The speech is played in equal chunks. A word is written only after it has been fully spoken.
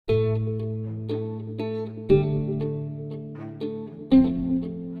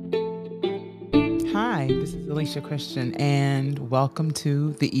This is Alicia Christian, and welcome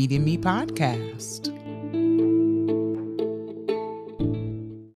to the Eating Me podcast.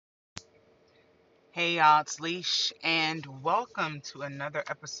 Hey y'all, it's Leesh, and welcome to another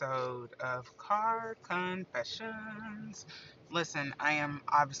episode of Car Confessions. Listen, I am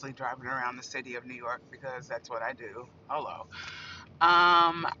obviously driving around the city of New York because that's what I do. Hello.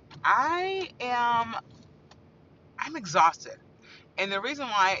 I am I'm exhausted. And the reason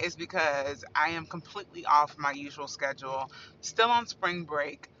why is because I am completely off my usual schedule, still on spring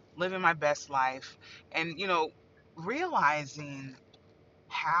break, living my best life, and realizing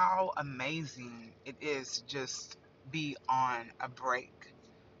how amazing it is to just be on a break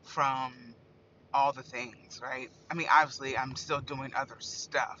from all the things, right? I mean, obviously, I'm still doing other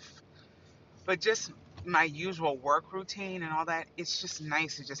stuff, but just my usual work routine and all that, it's just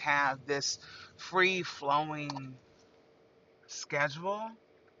nice to just have this free flowing schedule.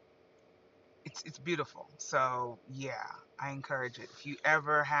 It's beautiful. So yeah, I encourage it. If you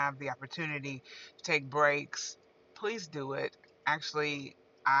ever have the opportunity to take breaks, please do it. Actually,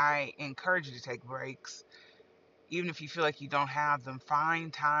 I encourage you to take breaks. Even if you feel like you don't have them,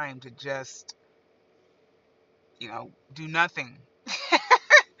 find time to just, do nothing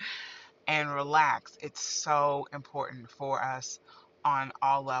and relax. It's so important for us on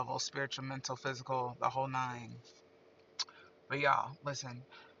all levels, spiritual, mental, physical, the whole nine. But y'all, listen,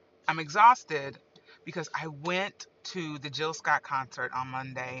 I'm exhausted because I went to the Jill Scott concert on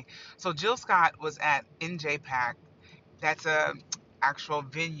Monday. So Jill Scott was at NJ That's a actual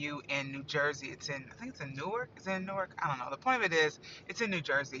venue in New Jersey. I think it's in Newark. Is it in Newark? I don't know. The point of it is, it's in New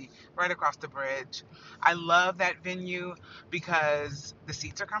Jersey, right across the bridge. I love that venue because the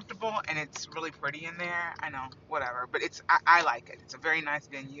seats are comfortable and it's really pretty in there. I know, whatever, but I like it. It's a very nice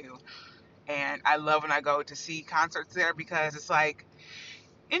venue, and I love when I go to see concerts there because it's like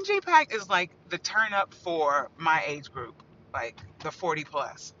NJPAC is like the turn up for my age group, like the 40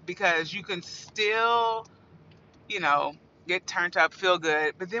 plus, because you can still, you know, get turned up, feel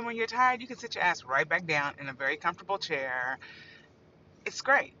good, but then when you're tired, you can sit your ass right back down in a very comfortable chair. It's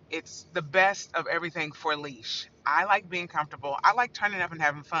great. It's the best of everything for Leash. I like being comfortable. I like turning up and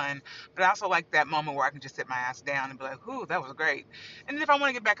having fun, but I also like that moment where I can just sit my ass down and be like, "Ooh, that was great." And then if I want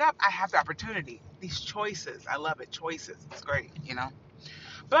to get back up, I have the opportunity. These choices, I love it. Choices, it's great.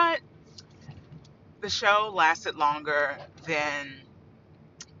 But the show lasted longer than,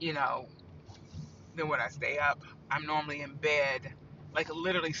 you know, than when I stay up. I'm normally in bed, like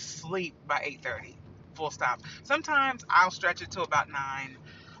literally sleep by 8:30, full stop. Sometimes I'll stretch it to about 9,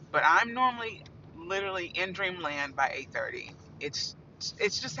 but I'm normally literally in dreamland by 8:30. It's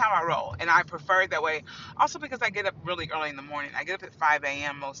just how I roll, and I prefer it that way. Also because I get up really early in the morning. I get up at 5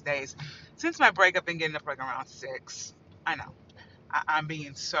 a.m. most days. Since my breakup, I've been getting up like around 6. I know I'm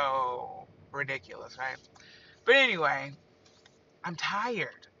being so ridiculous, right? But anyway, I'm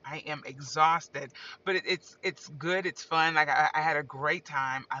tired. I am exhausted, but it's good. It's fun. Like I had a great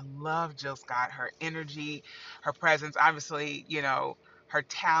time. I love Jill Scott. Her energy, her presence. Obviously, her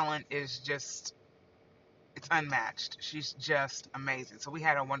talent is just it's unmatched. She's just amazing. So we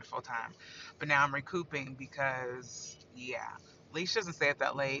had a wonderful time. But now I'm recouping because yeah, Leash doesn't stay up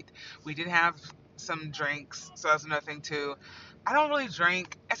that late. We did have some drinks, so that's another thing too. I don't really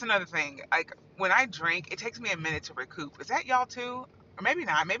drink. That's another thing. Like when I drink, it takes me a minute to recoup. Is that y'all too? Or maybe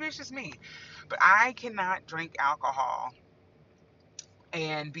not. Maybe it's just me. But I cannot drink alcohol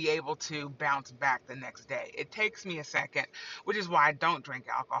and be able to bounce back the next day. It takes me a second, which is why I don't drink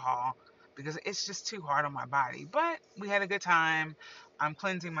alcohol because it's just too hard on my body. But we had a good time. I'm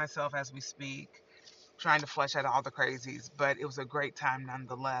cleansing myself as we speak, trying to flush out all the crazies, but it was a great time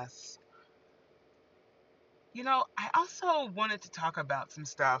nonetheless. I also wanted to talk about some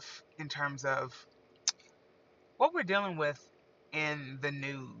stuff in terms of what we're dealing with in the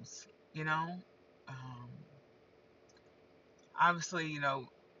news, you know? Um, Obviously,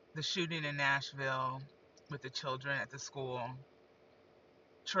 the shooting in Nashville with the children at the school,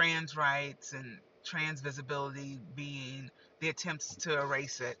 trans rights and trans visibility being the attempts to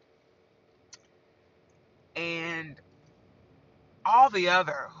erase it, and all the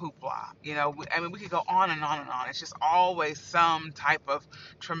other hoopla. I mean, we could go on and on and on. It's just always some type of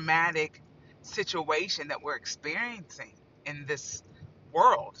traumatic situation that we're experiencing in this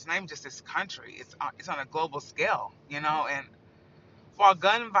world. It's not even just this country. It's on a global scale, and while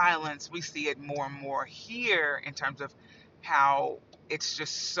gun violence, we see it more and more here in terms of how it's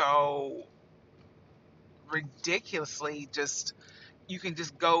just so ridiculously just you can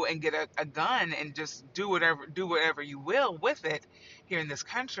just go and get a gun and just do whatever you will with it here in this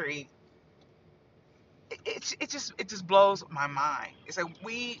country. it just blows my mind. It's like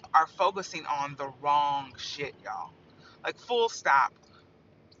we are focusing on the wrong shit, y'all. Like full stop.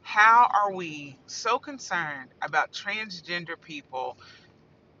 How are we so concerned about transgender people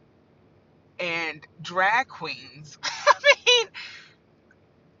and drag queens? I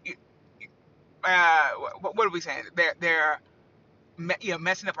mean, what are we saying? They're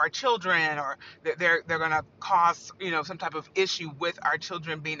messing up our children, or they're gonna cause some type of issue with our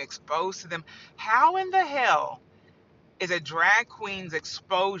children being exposed to them. How in the hell is a drag queen's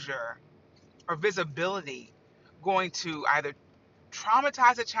exposure or visibility going to either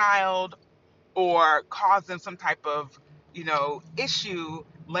traumatize a child or cause them some type of issue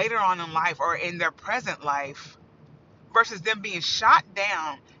later on in life or in their present life, versus them being shot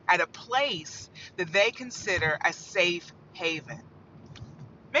down at a place that they consider a safe haven?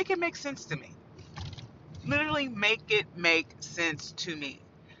 Make it make sense to me. Literally make it make sense to me.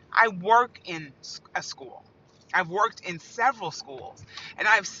 I work in a school. I've worked in several schools, and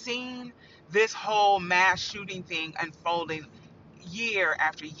I've seen this whole mass shooting thing unfolding year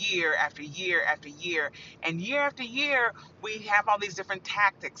after year after year after year. And year after year, we have all these different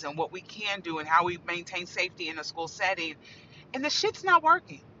tactics and what we can do and how we maintain safety in a school setting. And the shit's not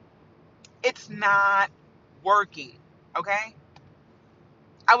working. It's not working. Okay?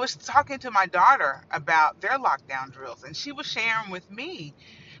 I was talking to my daughter about their lockdown drills, and she was sharing with me.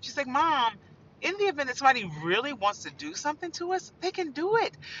 She's like, Mom, in the event that somebody really wants to do something to us, they can do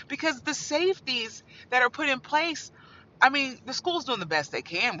it because the safeties that are put in place. I mean, the school's doing the best they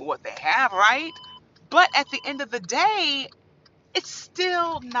can with what they have, right? But at the end of the day, it's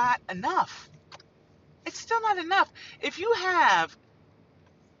still not enough. It's still not enough. If you have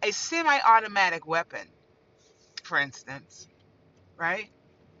a semi automatic weapon, for instance, right?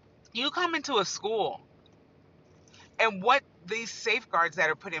 You come into a school, and what these safeguards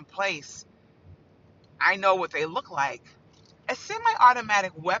that are put in place, I know what they look like. A semi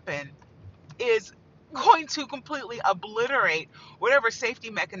automatic weapon is going to completely obliterate whatever safety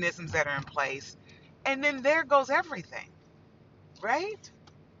mechanisms that are in place. And then there goes everything, right?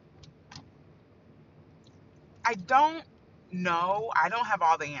 I don't know. I don't have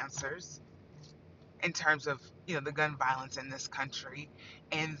all the answers in terms of, the gun violence in this country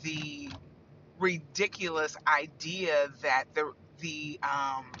and the ridiculous idea that the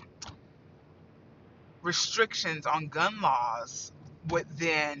restrictions on gun laws would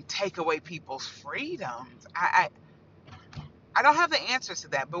then take away people's freedoms. I don't have the answers to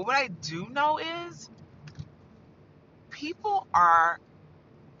that, but what I do know is people are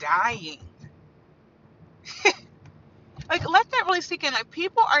dying. Like, let that really sink in. Like,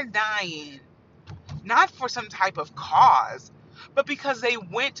 people are dying not for some type of cause, but because they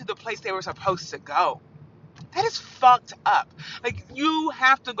went to the place they were supposed to go. That is fucked up. Like, you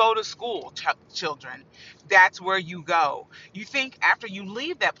have to go to school, children. That's where you go. You think after you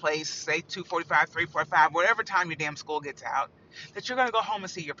leave that place, say 2:45, 3:45, whatever time your damn school gets out, that you're going to go home and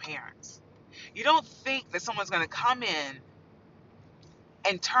see your parents. You don't think that someone's going to come in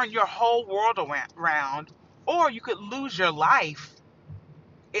and turn your whole world around, or you could lose your life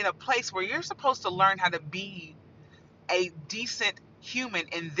in a place where you're supposed to learn how to be a decent human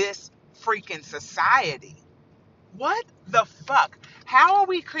in this freaking society. What the fuck? How are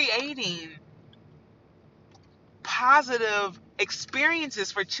we creating positive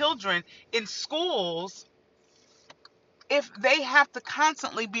experiences for children in schools if they have to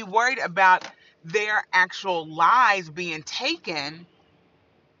constantly be worried about their actual lives being taken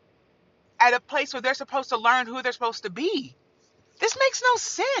at a place where they're supposed to learn who they're supposed to be? This makes no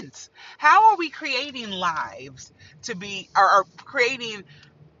sense. How are we creating lives to be, or creating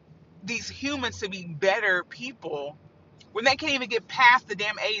these humans to be better people when they can't even get past the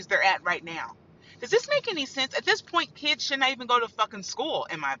damn age they're at right now? Does this make any sense? At this point, kids should not even go to fucking school,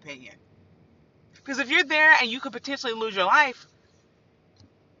 in my opinion. Because if you're there and you could potentially lose your life,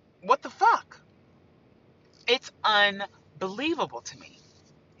 what the fuck? It's unbelievable to me.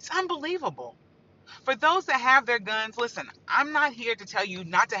 It's unbelievable. For those that have their guns, listen, I'm not here to tell you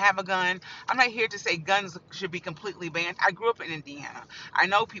not to have a gun. I'm not here to say guns should be completely banned. I grew up in Indiana. I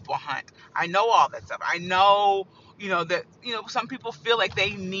know people hunt. I know all that stuff. I know, that, some people feel like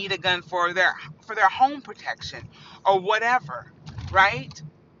they need a gun for their home protection or whatever, right?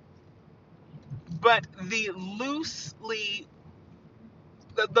 But the loose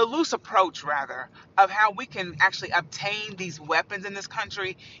approach, rather, of how we can actually obtain these weapons in this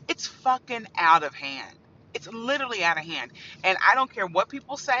country, it's fucking out of hand. It's literally out of hand. And I don't care what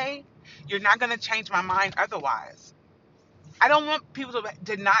people say, you're not going to change my mind otherwise. I don't want people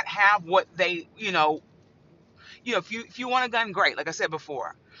to not have what if you want a gun, great, like I said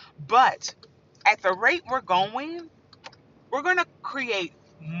before. But At the rate we're going to create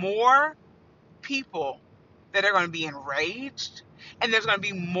more people that are going to be enraged, and there's going to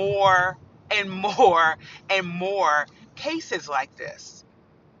be more and more and more cases like this,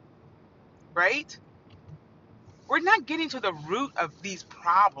 right? We're not getting to the root of these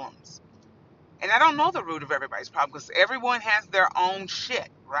problems. And I don't know the root of everybody's problem because everyone has their own shit,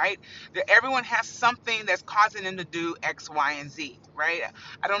 right? Everyone has something that's causing them to do X, Y, and Z, right?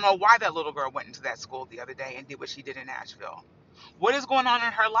 I don't know why that little girl went into that school the other day and did what she did in Nashville. What is going on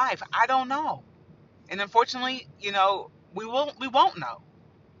in her life? I don't know. And unfortunately, we won't know.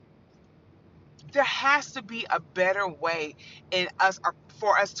 There has to be a better way in us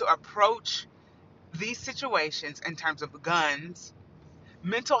for us to approach these situations in terms of guns,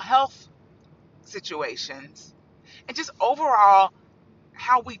 mental health situations, and just overall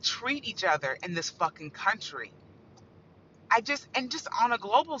how we treat each other in this fucking country. And just on a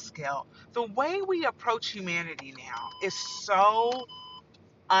global scale, the way we approach humanity now is so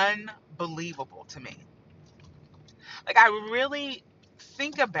unbelievable to me. Like, I really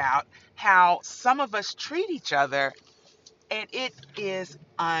think about how some of us treat each other, and it is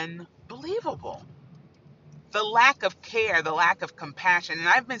unbelievable. The lack of care, the lack of compassion. And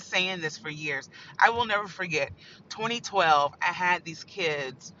I've been saying this for years. I will never forget 2012. I had these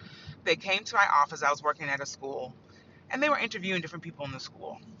kids. They came to my office. I was working at a school, and they were interviewing different people in the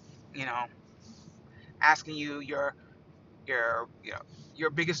school, you know, asking you your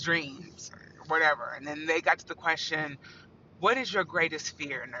biggest dreams or whatever. And then they got to the question, what is your greatest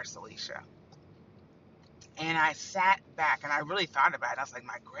fear, Nurse Alicia? And I sat back and I really thought about it. I was like,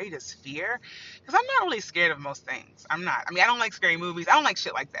 my greatest fear? Because I'm not really scared of most things. I'm not. I mean, I don't like scary movies. I don't like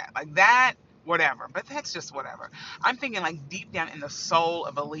shit like that. Like that, whatever. But that's just whatever. I'm thinking, like, deep down in the soul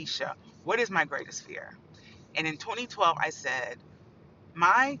of Alicia, what is my greatest fear? And in 2012, I said,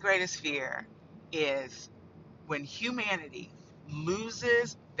 my greatest fear is when humanity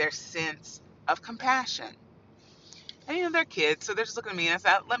loses their sense of compassion. And they're kids, so they're just looking at me and I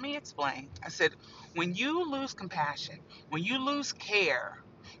said, let me explain. I said, when you lose compassion, when you lose care,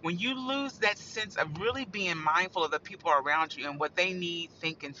 when you lose that sense of really being mindful of the people around you and what they need,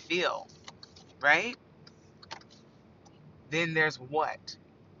 think, and feel, right? Then there's what?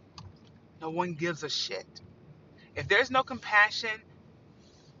 No one gives a shit. If there's no compassion,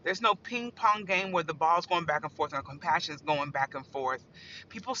 there's no ping pong game where the ball's going back and forth and compassion's going back and forth.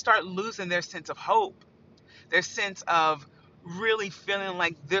 People start losing their sense of hope, their sense of really feeling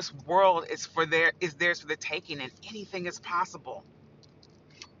like this world is theirs for the taking and anything is possible.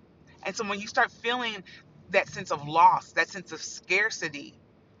 And so when you start feeling that sense of loss, that sense of scarcity,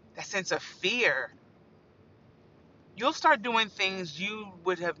 that sense of fear, you'll start doing things you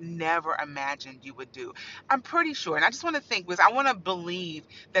would have never imagined you would do. I'm pretty sure, and I just want to think, because I want to believe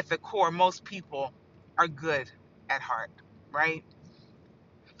that the core, most people are good at heart, right?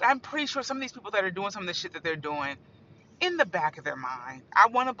 But I'm pretty sure some of these people that are doing some of the shit that they're doing, in the back of their mind, I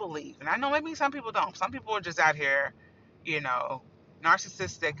want to believe, and I know maybe some people don't. Some people are just out here, you know,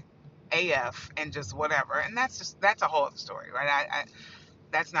 narcissistic AF and just whatever, and that's a whole other story, right?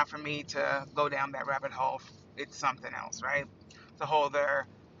 That's not for me to go down that rabbit hole. It's something else, right? It's a whole other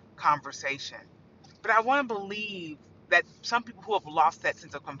conversation. But I want to believe that some people who have lost that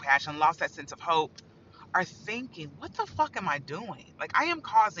sense of compassion, lost that sense of hope, are thinking, what the fuck am I doing? Like, I am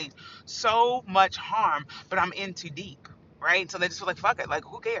causing so much harm, but I'm in too deep, right? So they just feel like, fuck it. Like,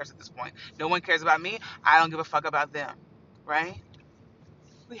 who cares at this point? No one cares about me. I don't give a fuck about them, right?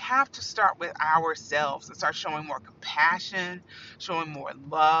 We have to start with ourselves and start showing more compassion, showing more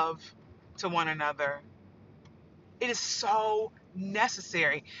love to one another. It is so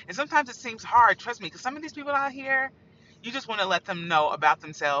necessary. And sometimes it seems hard, trust me, because some of these people out here, you just want to let them know about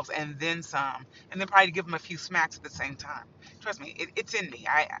themselves and then some, and then probably give them a few smacks at the same time. Trust me, it's in me.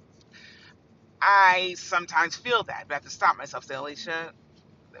 I sometimes feel that, but I have to stop myself. Say, Alicia,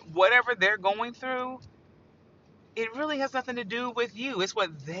 whatever they're going through, it really has nothing to do with you. It's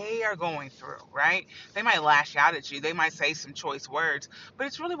what they are going through, right? They might lash out at you. They might say some choice words, but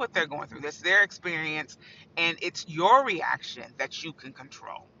it's really what they're going through. That's their experience, and it's your reaction that you can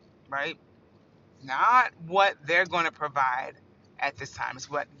control, right? Not what they're going to provide at this time. It's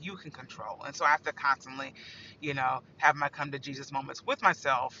what you can control. And so I have to constantly, have my come to Jesus moments with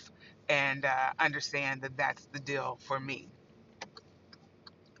myself and understand that that's the deal for me.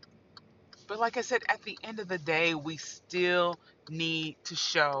 But like I said, at the end of the day, we still need to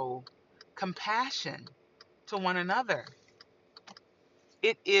show compassion to one another.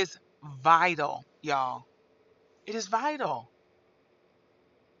 It is vital, y'all. It is vital.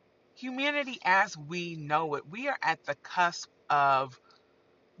 Humanity as we know it, we are at the cusp of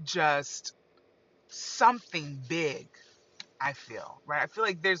just something big, I feel, right? I feel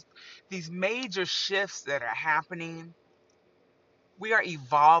like there's these major shifts that are happening. We are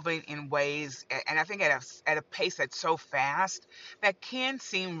evolving in ways, and I think at a pace that's so fast that can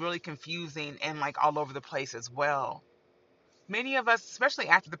seem really confusing and like all over the place as well. Many of us, especially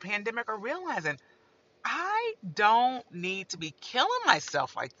after the pandemic, are realizing I don't need to be killing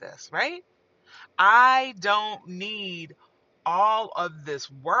myself like this, right? I don't need all of this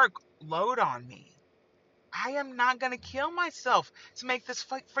work load on me. I am not going to kill myself to make this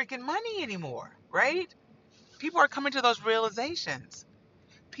freaking money anymore, right? People are coming to those realizations.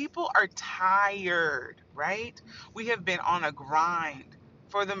 People are tired, right? We have been on a grind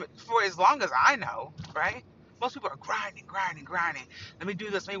for as long as I know, right? Most people are grinding, grinding, grinding. Let me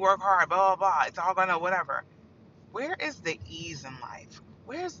do this, let me work hard, blah, blah, blah. It's all gonna whatever. Where is the ease in life?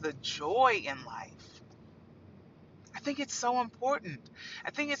 Where's the joy in life? I think it's so important.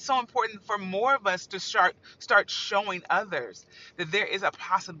 I think it's so important for more of us to start showing others that there is a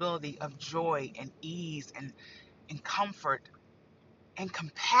possibility of joy and ease and comfort and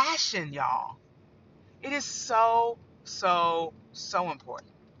compassion, y'all. It is so, so, so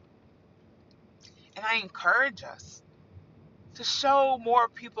important. And I encourage us to show more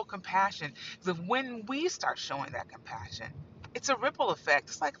people compassion. Because when we start showing that compassion, it's a ripple effect.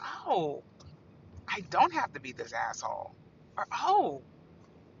 It's like, oh, I don't have to be this asshole. Or, oh,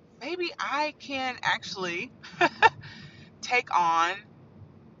 maybe I can actually take on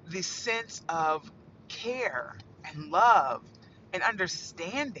the sense of care and love and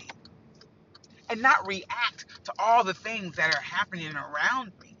understanding and not react to all the things that are happening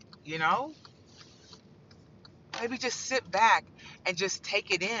around me, you know? Maybe just sit back and just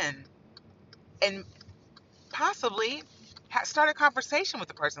take it in and possibly start a conversation with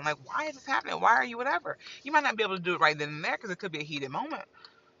the person. Like, why is this happening? Why are you whatever? You might not be able to do it right then and there because it could be a heated moment.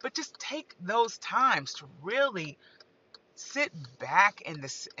 But just take those times to really sit back in the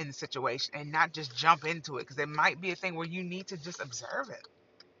situation and not just jump into it because it might be a thing where you need to just observe it.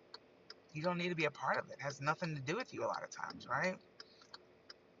 You don't need to be a part of it. It has nothing to do with you a lot of times, right?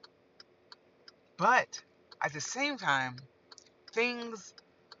 But at the same time, things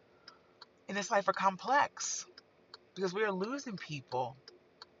in this life are complex because we are losing people.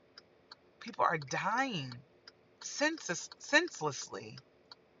 People are dying senselessly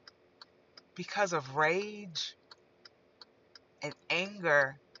because of rage and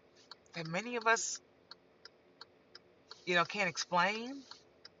anger that many of us, can't explain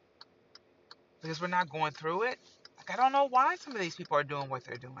because we're not going through it. Like, I don't know why some of these people are doing what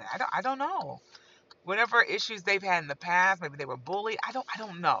they're doing. I don't know. Whatever issues they've had in the past, maybe they were bullied. I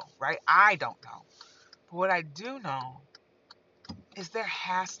don't know, right? I don't know. But what I do know is there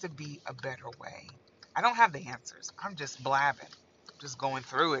has to be a better way. I don't have the answers. I'm just blabbing, just going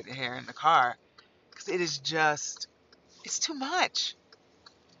through it here in the car because it's too much.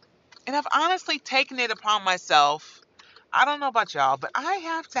 And I've honestly taken it upon myself. I don't know about y'all, but I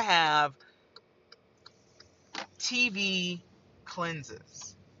have to have TV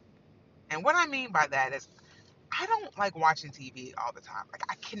cleanses. And what I mean by that is I don't like watching TV all the time. Like,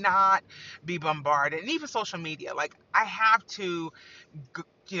 I cannot be bombarded, and even social media. Like, I have to,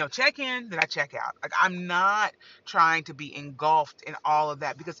 check in, then I check out. Like, I'm not trying to be engulfed in all of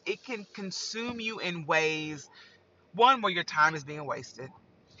that because it can consume you in ways, one, where your time is being wasted,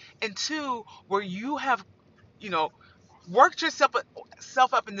 and two, where you have, you know, worked yourself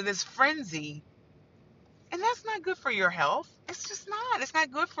up into this frenzy, and that's not good for your health. It's just not. It's not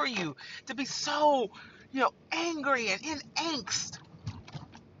good for you to be so, angry and in angst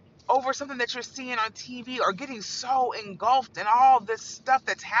over something that you're seeing on TV or getting so engulfed in all this stuff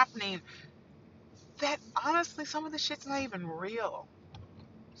that's happening that honestly, some of the shit's not even real.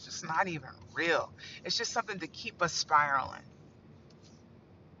 It's just not even real. It's just something to keep us spiraling.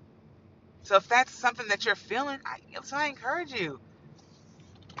 So if that's something that you're feeling, I encourage you,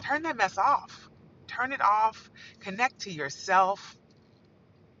 turn that mess off. Turn it off, connect to yourself,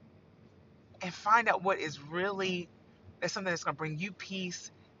 and find out what is really that's something that's going to bring you peace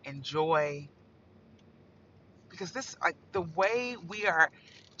and joy. Because this, like, the way we are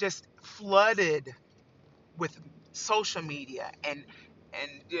just flooded with social media and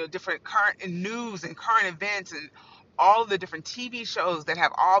different current news and current events and all the different TV shows that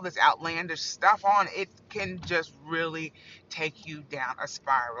have all this outlandish stuff on, it can just really take you down a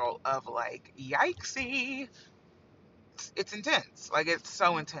spiral of like, yikesy. It's intense. Like, it's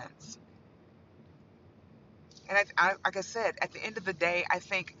so intense. And like I said, at the end of the day, I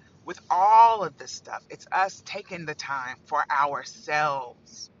think with all of this stuff, it's us taking the time for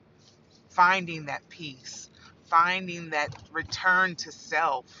ourselves, finding that peace, finding that return to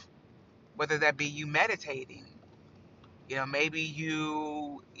self, whether that be you meditating, maybe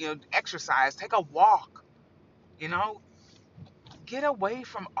you exercise, take a walk, you know, get away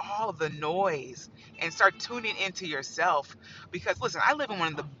from all of the noise and start tuning into yourself. Because listen, I live in one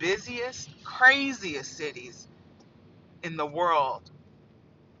of the busiest, craziest cities in the world,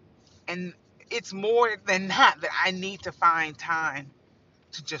 and it's more than that I need to find time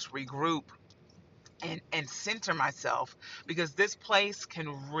to just regroup and center myself, because this place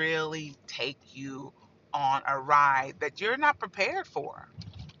can really take you on a ride that you're not prepared for.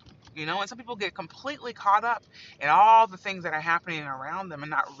 And some people get completely caught up in all the things that are happening around them and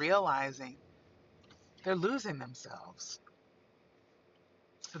not realizing they're losing themselves.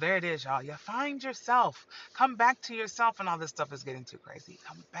 So there it is, y'all. You find yourself. Come back to yourself, and all this stuff is getting too crazy.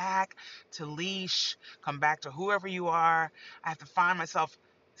 Come back to Leesh. Come back to whoever you are. I have to find myself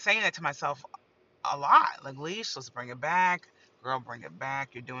saying that to myself a lot. Like, Leash, let's bring it back. Girl, bring it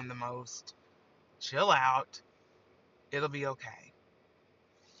back. You're doing the most. Chill out. It'll be okay.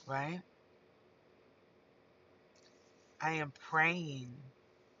 Right? I am praying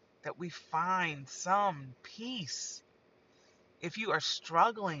that we find some peace. If you are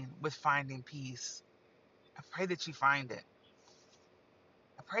struggling with finding peace, I pray that you find it.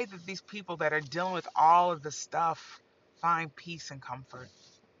 I pray that these people that are dealing with all of this stuff find peace and comfort.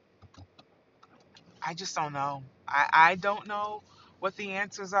 I just don't know. I don't know what the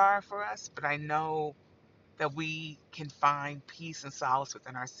answers are for us, but I know that we can find peace and solace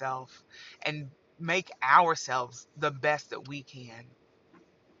within ourselves and make ourselves the best that we can.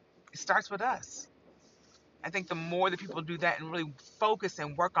 It starts with us. I think the more that people do that and really focus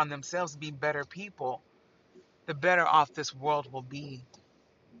and work on themselves to be better people, the better off this world will be.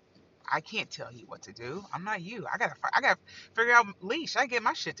 I can't tell you what to do. I'm not you. I gotta figure out Leash. I get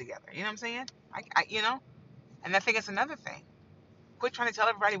my shit together. You know what I'm saying? And I think it's another thing. Quit trying to tell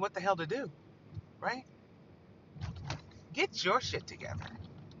everybody what the hell to do, right? Get your shit together.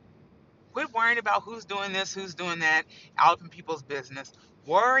 Quit worrying about who's doing this, who's doing that, out in people's business.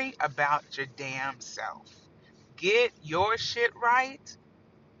 Worry about your damn self. Get your shit right.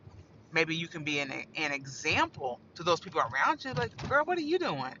 Maybe you can be an example to those people around you. Like, girl, what are you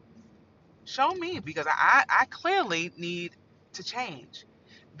doing? Show me, because I clearly need to change.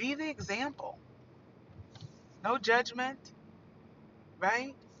 Be the example. No judgment,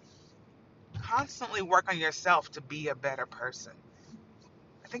 right? Constantly work on yourself to be a better person.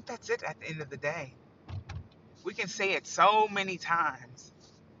 I think that's it at the end of the day. We can say it so many times,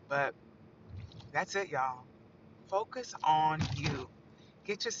 but that's it, y'all. Focus on you.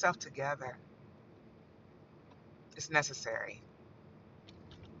 Get yourself together. It's necessary.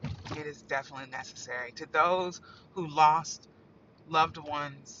 It is definitely necessary. To those who lost loved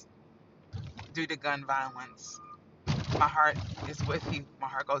ones due to gun violence, my heart is with you. My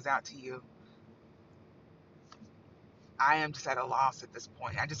heart goes out to you. I am just at a loss at this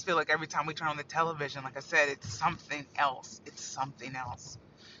point. I just feel like every time we turn on the television, like I said, it's something else. It's something else.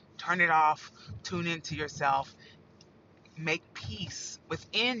 Turn it off. Tune into yourself. Make peace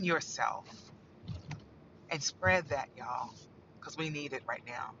within yourself. And spread that, y'all. Because we need it right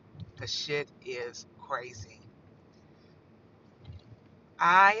now. The shit is crazy.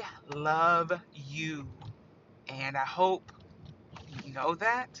 I love you. And I hope you know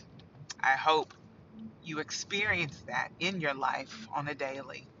that. I hope you experience that in your life on a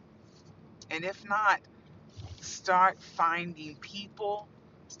daily. And if not, start finding people,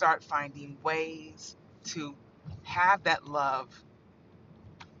 start finding ways to have that love,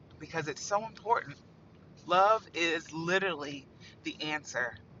 because it's so important. Love is literally the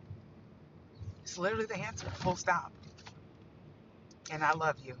answer. It's literally the answer, full stop. And I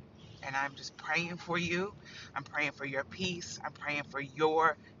love you. And I'm just praying for you. I'm praying for your peace. I'm praying for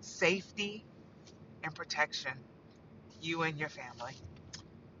your safety and protection, you and your family.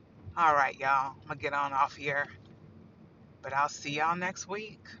 All right, y'all. I'm going to get on off here. But I'll see y'all next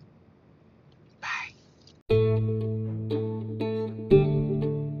week. Bye.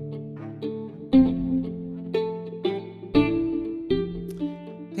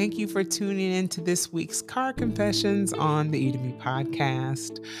 Thank you for tuning in to this week's Car Confessions on the Udemy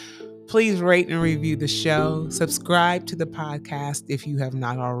podcast. Please rate and review the show, subscribe to the podcast if you have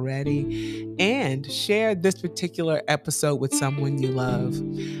not already, and share this particular episode with someone you love.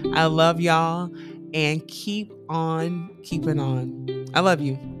 I love y'all, and keep on keeping on. I love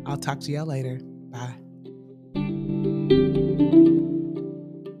you. I'll talk to y'all later. Bye.